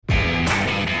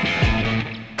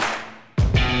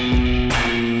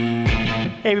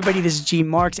Hey everybody, this is Gene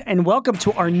Marks, and welcome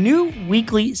to our new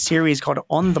weekly series called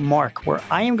On the Mark, where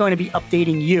I am going to be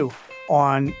updating you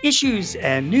on issues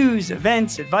and news,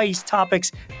 events, advice,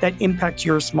 topics that impact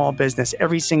your small business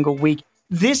every single week.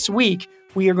 This week,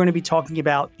 we are going to be talking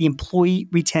about the Employee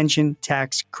Retention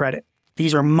Tax Credit.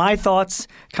 These are my thoughts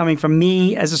coming from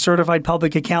me as a certified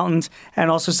public accountant and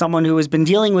also someone who has been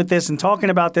dealing with this and talking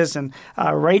about this and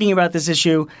writing about this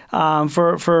issue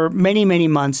for many, many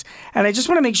months. And I just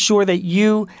want to make sure that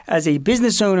you as a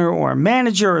business owner or a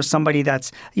manager or somebody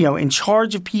that's in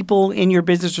charge of people in your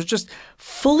business are just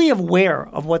fully aware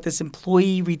of what this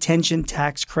Employee Retention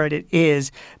Tax Credit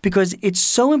is, because it's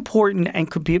so important and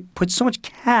could put so much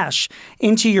cash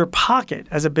into your pocket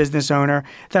as a business owner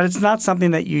that it's not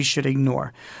something that you should ignore.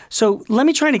 So let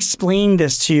me try and explain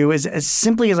this to you as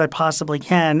simply as I possibly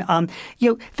can.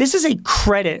 This is a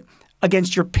credit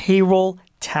against your payroll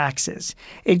taxes.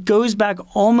 It goes back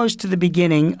almost to the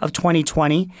beginning of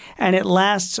 2020, and it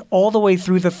lasts all the way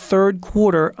through the third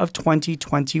quarter of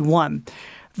 2021.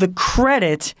 The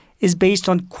credit is based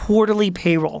on quarterly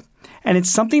payroll, and it's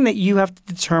something that you have to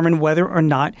determine whether or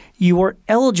not you are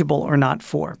eligible or not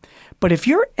for. But if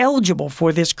you're eligible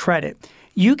for this credit,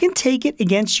 you can take it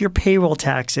against your payroll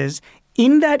taxes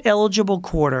in that eligible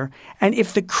quarter, and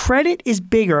if the credit is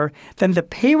bigger than the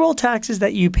payroll taxes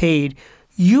that you paid,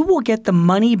 you will get the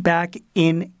money back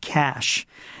in cash.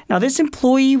 Now, this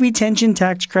Employee Retention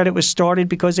Tax Credit was started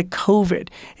because of COVID.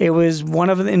 It was in one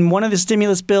of the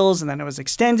stimulus bills, and then it was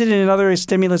extended in another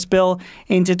stimulus bill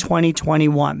into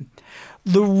 2021.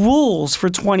 The rules for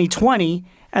 2020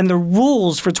 and the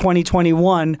rules for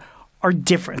 2021 are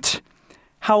different.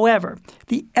 However,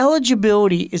 the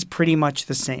eligibility is pretty much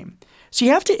the same. So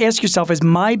you have to ask yourself, is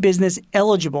my business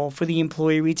eligible for the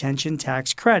Employee Retention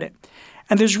Tax Credit?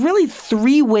 And there's really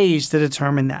three ways to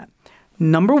determine that.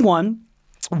 Number one,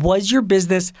 was your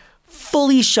business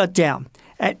fully shut down?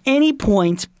 At any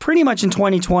point, pretty much in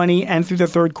 2020 and through the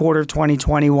third quarter of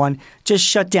 2021, just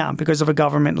shut down because of a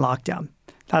government lockdown.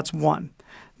 That's one.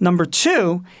 Number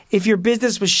two, if your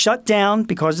business was shut down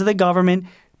because of the government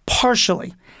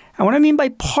partially. And what I mean by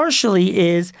partially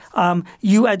is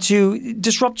you had to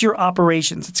disrupt your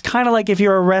operations. It's kind of like if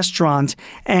you're a restaurant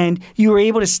and you were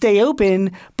able to stay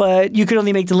open, but you could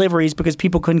only make deliveries because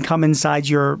people couldn't come inside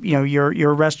your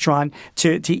restaurant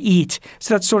to eat.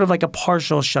 So that's sort of like a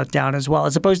partial shutdown as well,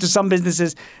 as opposed to some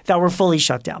businesses that were fully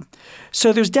shut down.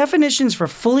 So there's definitions for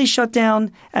fully shut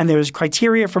down and there's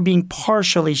criteria for being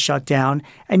partially shut down.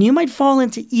 And you might fall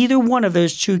into either one of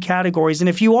those two categories. And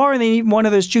if you are in one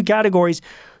of those two categories,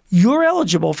 you're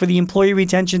eligible for the Employee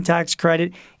Retention Tax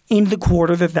Credit in the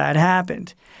quarter that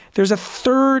happened. There's a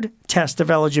third test of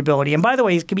eligibility. And by the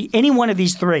way, it could be any one of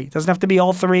these three. It doesn't have to be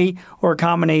all three or a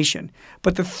combination.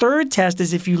 But the third test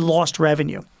is if you lost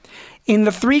revenue. In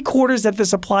the 3 quarters that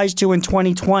this applies to in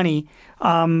 2020,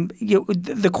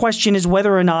 the question is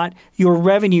whether or not your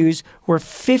revenues were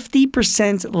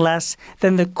 50% less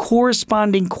than the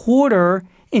corresponding quarter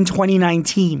in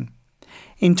 2019.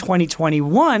 In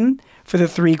 2021, for the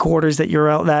 3 quarters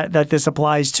that this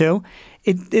applies to,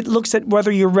 it looks at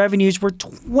whether your revenues were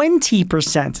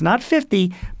 20%, not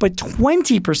 50, but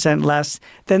 20% less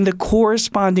than the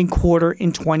corresponding quarter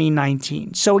in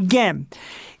 2019. So again,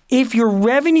 if your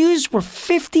revenues were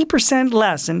 50%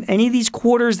 less in any of these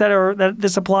quarters that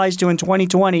this applies to in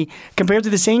 2020 compared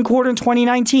to the same quarter in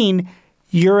 2019,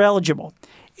 you're eligible.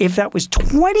 If that was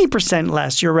 20%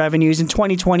 less, your revenues in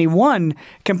 2021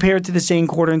 compared to the same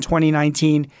quarter in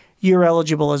 2019, you're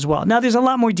eligible as well. Now, there's a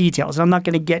lot more details. I'm not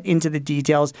going to get into the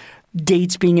details.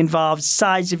 Dates being involved,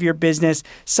 size of your business.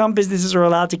 Some businesses are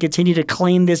allowed to continue to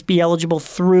claim this, be eligible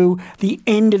through the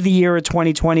end of the year of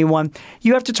 2021.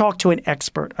 You have to talk to an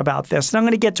expert about this. And I'm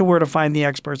going to get to where to find the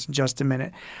experts in just a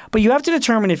minute. But you have to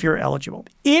determine if you're eligible.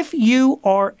 If you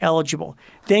are eligible,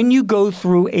 then you go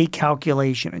through a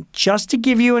calculation. And just to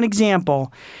give you an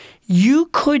example, you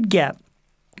could get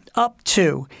up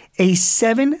to a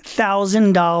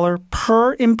 $7,000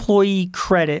 per employee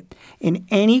credit in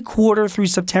any quarter through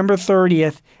September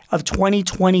 30th of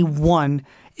 2021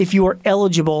 if you are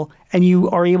eligible and you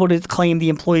are able to claim the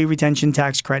Employee Retention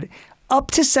Tax Credit. Up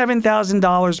to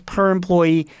 $7,000 per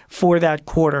employee for that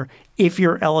quarter if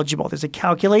you're eligible. There's a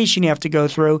calculation you have to go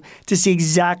through to see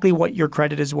exactly what your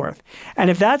credit is worth. And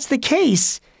if that's the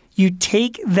case, you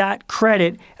take that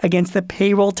credit against the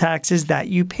payroll taxes that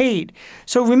you paid.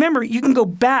 So remember, you can go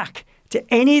back to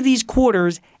any of these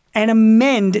quarters and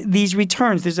amend these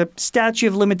returns. There's a statute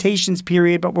of limitations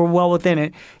period, but we're well within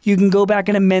it. You can go back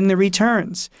and amend the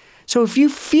returns. So if you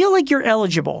feel like you're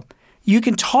eligible, you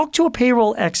can talk to a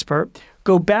payroll expert,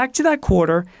 go back to that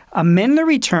quarter, amend the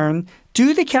return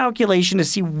do the calculation to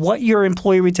see what your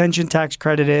employee retention tax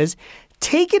credit is,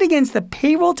 take it against the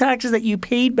payroll taxes that you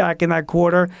paid back in that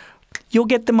quarter. You'll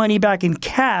get the money back in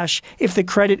cash if the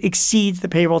credit exceeds the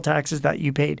payroll taxes that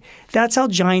you paid. That's how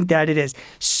giant that it is.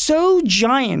 So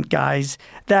giant, guys,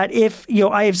 that if,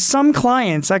 I have some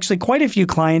clients, actually quite a few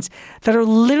clients, that are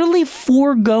literally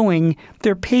foregoing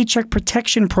their Paycheck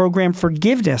Protection Program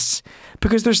forgiveness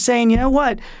because they're saying, you know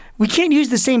what? We can't use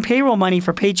the same payroll money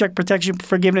for Paycheck Protection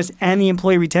Forgiveness and the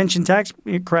Employee Retention Tax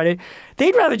Credit.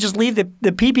 They'd rather just leave the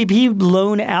PPP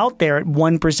loan out there at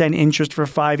 1% interest for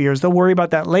 5 years. They'll worry about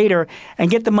that later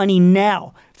and get the money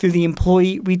now through the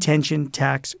Employee Retention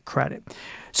Tax Credit.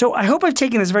 So I hope I've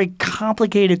taken this very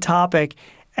complicated topic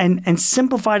and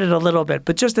simplified it a little bit.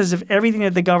 But just as if everything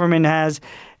that the government has,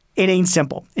 it ain't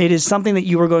simple. It is something that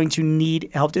you are going to need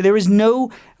help to. There is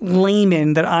no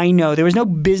layman that I know, there is no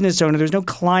business owner, there's no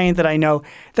client that I know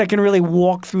that can really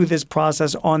walk through this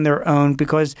process on their own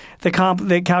because the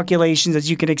calculations, as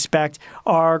you can expect,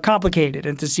 are complicated.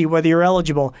 And to see whether you're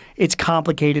eligible, it's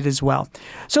complicated as well.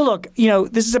 So look,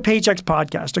 this is a Paychex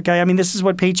podcast, okay? I mean, this is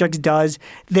what Paychex does.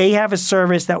 They have a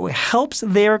service that helps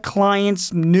their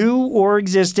clients, new or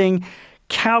existing,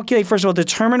 calculate, first of all,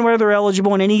 determine whether they're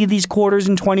eligible in any of these quarters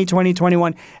in 2020,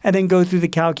 21, and then go through the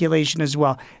calculation as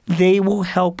well. They will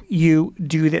help you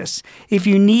do this. If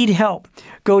you need help,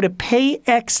 go to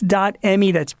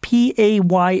payx.me, that's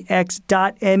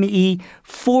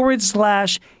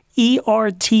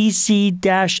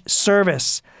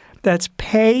payx.me/ERTC-service. That's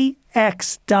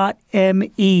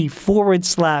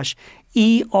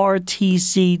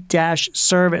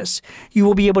payx.me/ERTC-service. You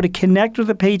will be able to connect with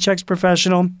a Paychex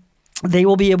professional. They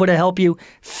will be able to help you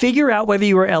figure out whether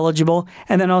you are eligible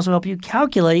and then also help you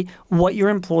calculate what your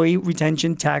employee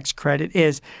retention tax credit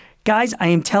is. Guys, I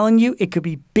am telling you, it could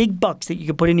be big bucks that you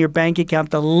could put in your bank account.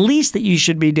 The least that you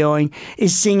should be doing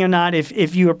is seeing or not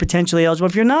if you are potentially eligible.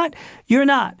 If you're not, you're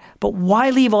not. But why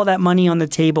leave all that money on the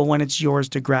table when it's yours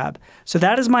to grab? So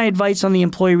that is my advice on the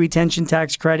employee retention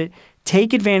tax credit.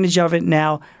 Take advantage of it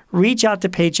now. Reach out to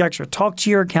Paychex or talk to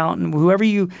your accountant, whoever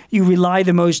you rely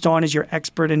the most on as your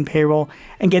expert in payroll,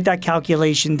 and get that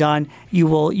calculation done. You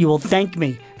will thank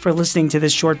me for listening to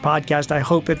this short podcast. I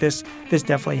hope that this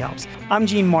definitely helps. I'm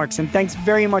Gene Marks, and thanks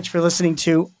very much for listening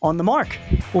to On the Mark.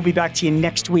 We'll be back to you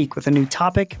next week with a new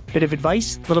topic, bit of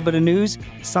advice, a little bit of news,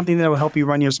 something that will help you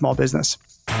run your small business.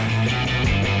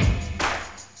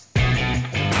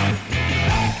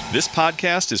 This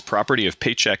podcast is property of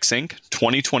Paychex Inc.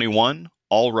 2021,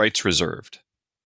 all rights reserved.